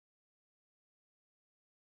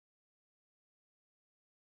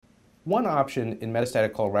One option in metastatic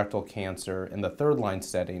colorectal cancer in the third-line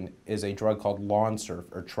setting is a drug called Lonsurf,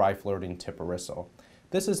 or trifluridine tipiracil.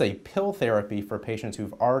 This is a pill therapy for patients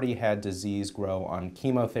who've already had disease grow on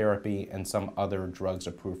chemotherapy and some other drugs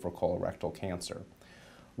approved for colorectal cancer.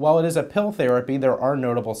 While it is a pill therapy, there are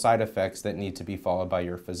notable side effects that need to be followed by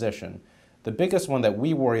your physician. The biggest one that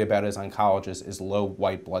we worry about as oncologists is low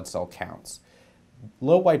white blood cell counts.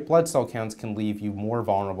 Low white blood cell counts can leave you more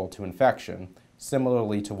vulnerable to infection,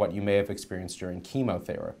 similarly to what you may have experienced during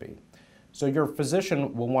chemotherapy. So your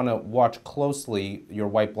physician will want to watch closely your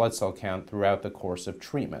white blood cell count throughout the course of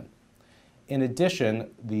treatment. In addition,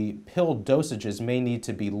 the pill dosages may need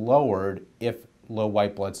to be lowered if low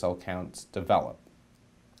white blood cell counts develop.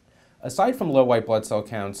 Aside from low white blood cell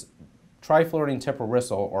counts, trifluridine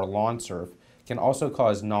tipiracil, or Lonsurf, can also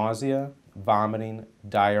cause nausea, vomiting,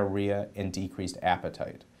 diarrhea, and decreased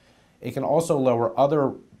appetite. It can also lower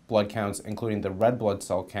other blood counts, including the red blood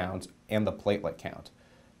cell count and the platelet count.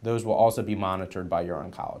 Those will also be monitored by your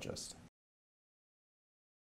oncologist.